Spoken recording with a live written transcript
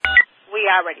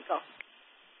are ready. Go.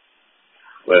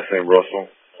 Last name Russell,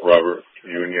 Robert,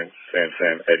 Union,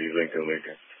 San, Eddie,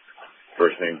 Lincoln.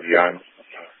 First name Dion,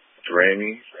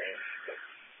 Dranny,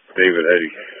 David,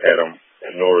 Eddie, Adam,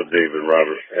 Nora, David,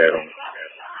 Robert, Adam,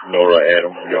 Nora,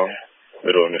 Adam, Young.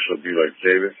 Middle initial be like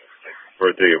David.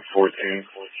 Birthday of 14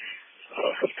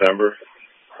 September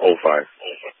 05.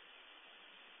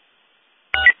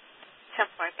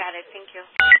 10-4, got it. Thank you.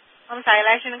 I'm sorry,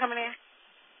 last unit coming in.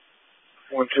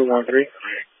 1213.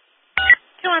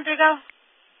 213, go.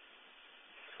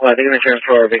 Well, they're going to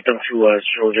transfer our victim to a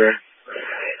soldier.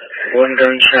 One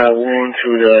gunshot wound to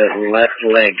the left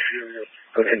leg.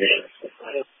 Good condition.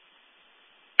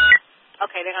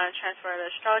 Okay, they're going to transfer the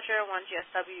Stroger, 1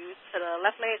 GSW to the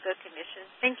left leg. Good condition.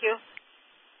 Thank you.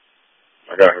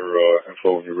 I got her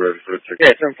info when you're ready for the ticket. Yeah,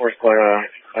 it's an enforced squad.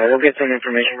 We'll get some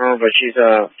information from her, but she's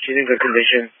in good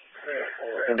condition.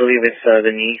 I believe it's the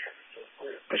knee,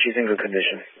 but she's in good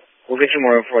condition. We'll get you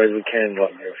more info as we can, but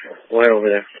we'll head over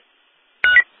there.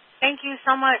 Thank you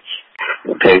so much.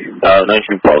 Okay,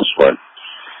 19 Pulse Squad.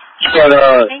 Squad,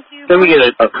 thank you. Let me get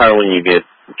a car when you get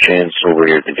a chance over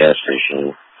here at the gas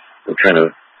station. We're trying to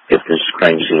get this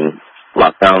crime scene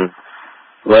locked down.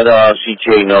 Let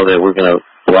CTA know that we're going to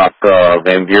block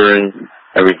Van Buren,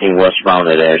 everything westbound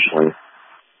at Ashland.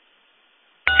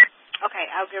 Okay,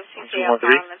 I'll give CTA a call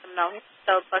and let them know.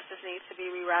 Those buses need to be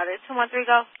rerouted. 213,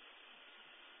 go.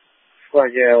 Well,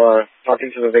 yeah,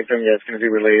 talking to the victim, yeah, it's going to be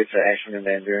related to Ashland and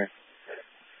Van Buren.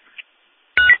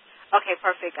 Okay,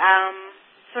 perfect. As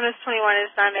soon as 21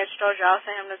 is done at Stroger, I'll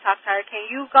send him to talk to her. Can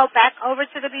you go back over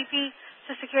to the BP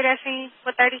to secure that scene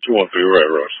with 30? 213, right,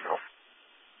 Russ.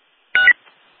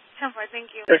 10-4,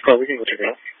 thank you. That's cool, we can go check it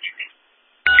out.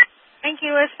 Thank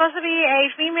you. It's supposed to be a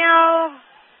female,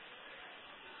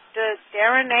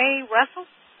 Darren A. Russell,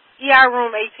 ER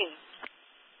room 18.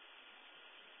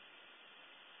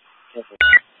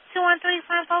 213,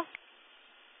 Franco.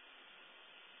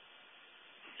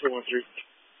 213.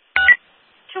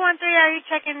 213, are you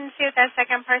checking to see if that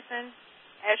second person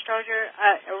at Stroger,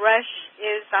 Rush,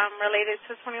 is related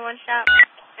to 21 Shop?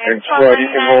 And Squad,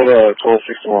 you can hold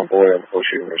 1261 boy on the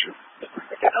post-shooting mission.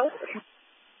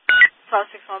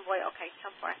 1261 boy, okay,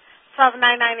 10-4.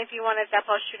 1299, if you wanted that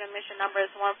post-shooting mission number is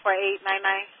 14899,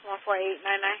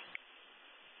 14899.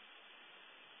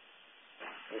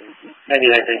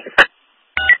 99, thank you.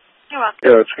 You're welcome.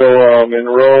 Yeah, let's go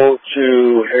Monroe to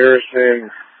Harrison,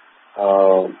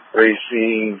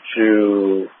 Racine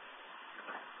to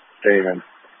Damon.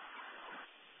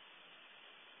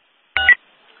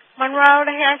 Monroe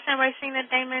to Harrison, Racine to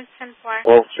Damon, 10-4.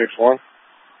 1261.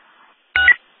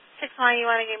 6-1, you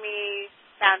want to give me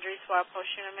boundaries for a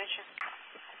post-shooting mission?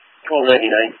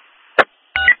 1299.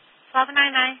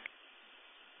 1299.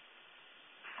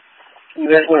 Can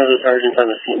you ask one of the sergeants on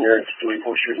the scene there to do a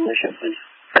post-shooting mission, please?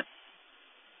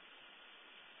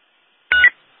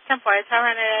 10-4, it's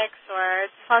RNX or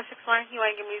it's 1261. You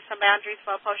want to give me some boundaries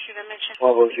for a post-shooting mission?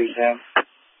 1202, Sam.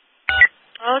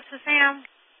 Oh, to Sam.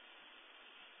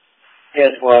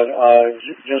 Yes, Squad,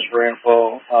 just for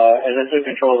info, as I took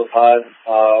control of the pod,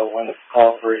 when the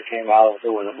call first came out,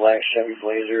 there was a black Chevy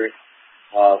Blazer,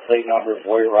 plate number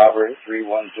Boy Robert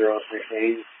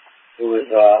 31068. It was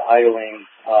idling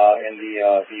in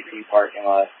the BP parking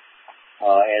lot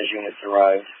as units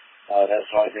arrived. That's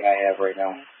the only thing I have right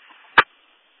now.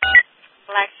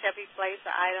 Black Chevy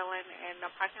Blazer idling in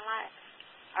the parking lot.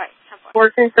 All right, 10-4.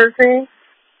 1413.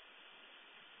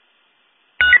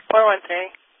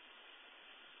 413.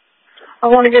 I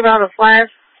want to give out a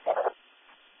flash.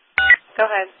 Go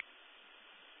ahead.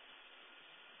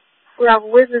 We have a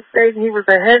witness stating he was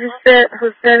a heavy-set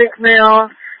Hispanic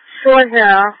male, short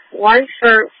hair, white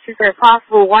shirt. She said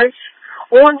possible white,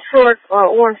 orange shorts or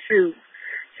orange shoes.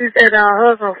 She said her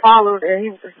husband followed and he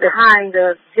was behind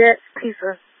the jet piece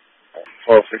of.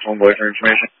 1261 boy for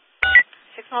information.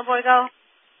 6-1 boy, go.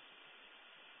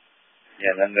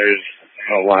 Yeah, and then there's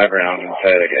a live round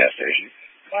inside the gas station.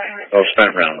 Oh,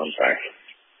 spent round, I'm sorry.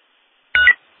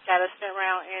 Got a spin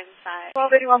round inside.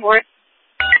 1281 boy.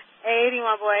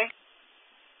 81 boy.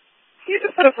 You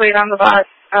just put a plate on the box.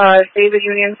 David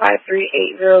Union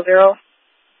 53800.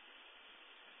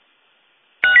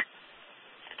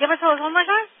 Give it to us one more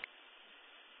time.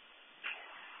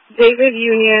 David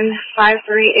Union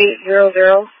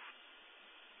 53800. All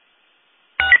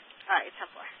right,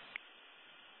 10-4.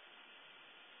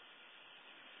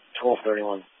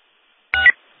 1231.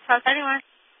 1231.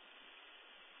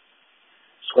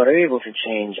 Squad, are you able to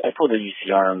change? I pulled the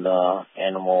UCR on the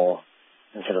animal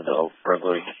instead of the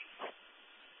burglary.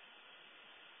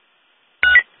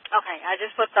 Okay, I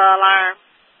just put the alarm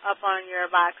up on your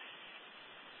box,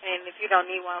 and if you don't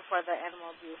need one for the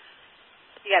animal abuse.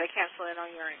 You got to cancel it on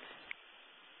your end.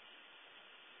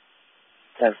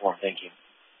 10-4, thank you.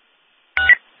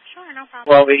 Sure, no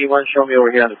problem. 1281, show me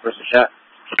over here on the person shot.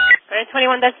 All right,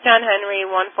 21, that's John Henry,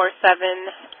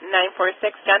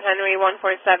 147946. John Henry,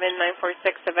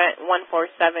 147946, event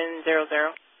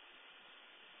 14700.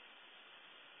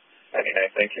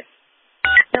 99, thank you.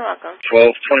 You're welcome.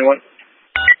 1221.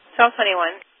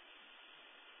 1221.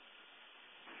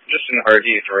 Just in RD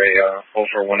for a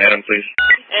 041 Adam, please.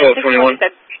 1221.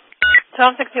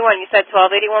 1261, you said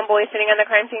 1281 boy sitting on the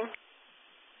crime scene?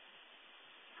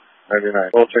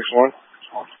 99. 1261.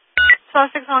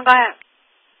 1261, go ahead.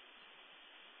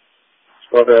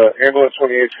 Well, the ambulance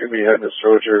 28 is going to be heading to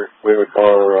Stroger. We have a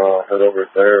car head over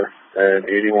there, and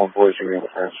 81 boys are going to be in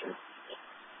the crime scene.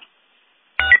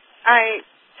 All right,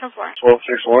 10-4.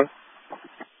 1261.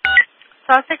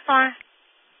 1261.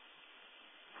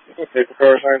 Paper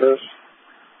car assigned us.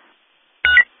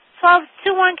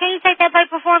 1221, can you take that plate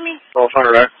before me?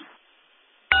 1200X.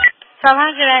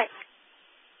 1200X.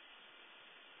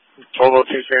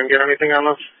 1202 Sam, get anything on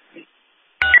us?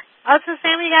 Oh,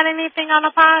 Sam, you got anything on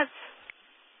the pods?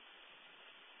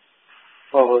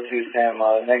 1202 Sam,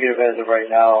 negative as of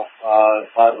right now.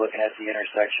 Pod's looking at the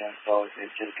intersection, so it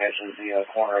just catches the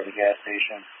corner of the gas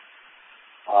station.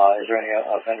 Is there any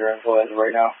offender info as of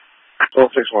right now?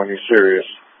 1261, you serious?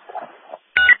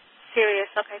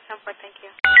 Serious. Okay, 10-4, thank you.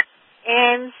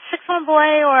 And 61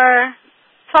 boy or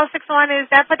 1261, is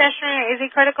that pedestrian? Is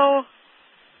he critical?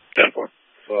 10-4.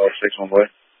 1261 boy.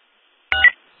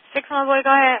 61 boy,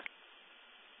 go ahead.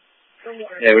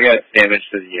 Yeah, we got damage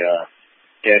to the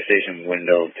gas station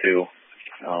window, too.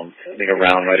 I think a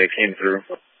round light it came through.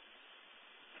 Okay,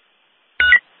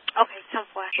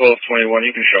 10-4. 1221,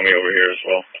 you can show me over here as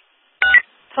well.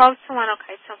 1221,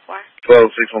 okay, 10-4.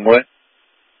 1261 boy.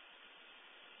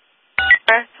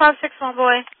 1261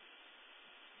 boy.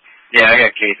 Yeah, I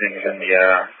got casings in the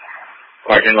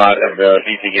parking lot of the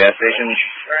VP gas station,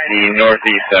 the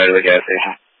northeast side of the gas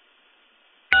station.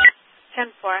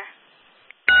 10-4.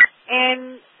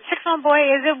 And 61 boy,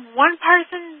 is it one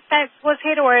person that was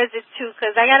hit or is it two?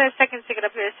 Because I got a second ticket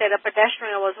up here that said a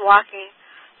pedestrian was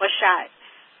shot.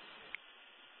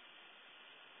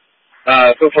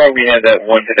 So far we had that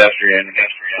one pedestrian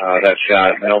that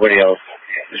shot. Nobody else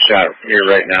is shot here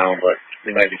right now, but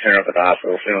they might be turning up at the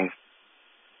hospital soon.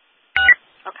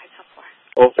 Okay,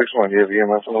 10-4. 1261, do you have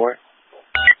EMS on the way?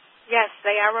 Yes,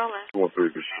 they are rolling.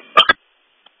 213.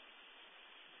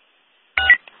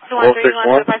 213, you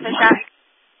want the person shot?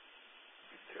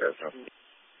 Yes, sir. All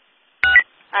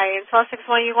right, and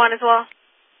 1261, you going as well?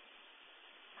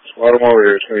 Squad them over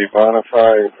here. It's going to be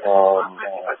Bonafide,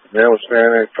 male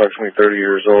Hispanic, approximately 30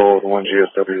 years old, one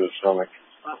GSW with stomach.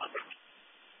 All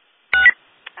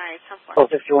right, 10-4.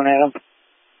 1261 Adam.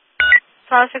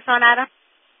 1261 Adam.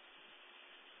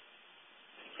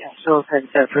 Yeah, so had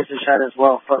that person shot as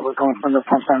well, but we're going from the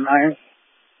pumps on iron.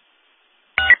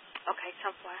 Okay,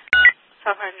 10-4.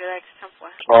 1200X, 10-4.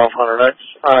 1200X.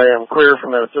 I am clear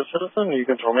from that citizen. You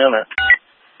can throw me on that.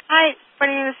 All right,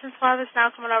 Brittany Innocence 12 is now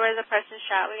coming over as a person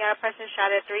shot. We got a person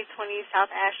shot at 320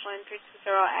 South Ashland,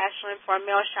 320 Ashland for a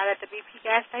male shot at the BP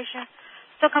gas station.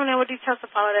 Still coming in with details to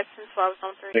follow that 10-12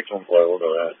 zone 3. 6-1 boy, we'll go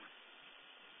ahead.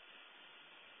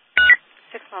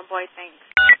 6-1 boy, thanks.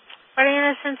 Brittany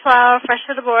Innocence 12, fresh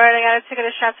to the board. I got a ticket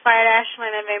of shots fired at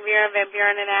Ashland and Van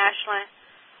Buren and Ashland.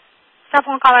 Cell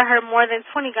phone caller heard more than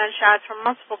 20 gunshots from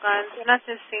multiple guns.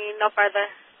 Nothing seen, no further.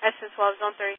 S10-12 zone 3.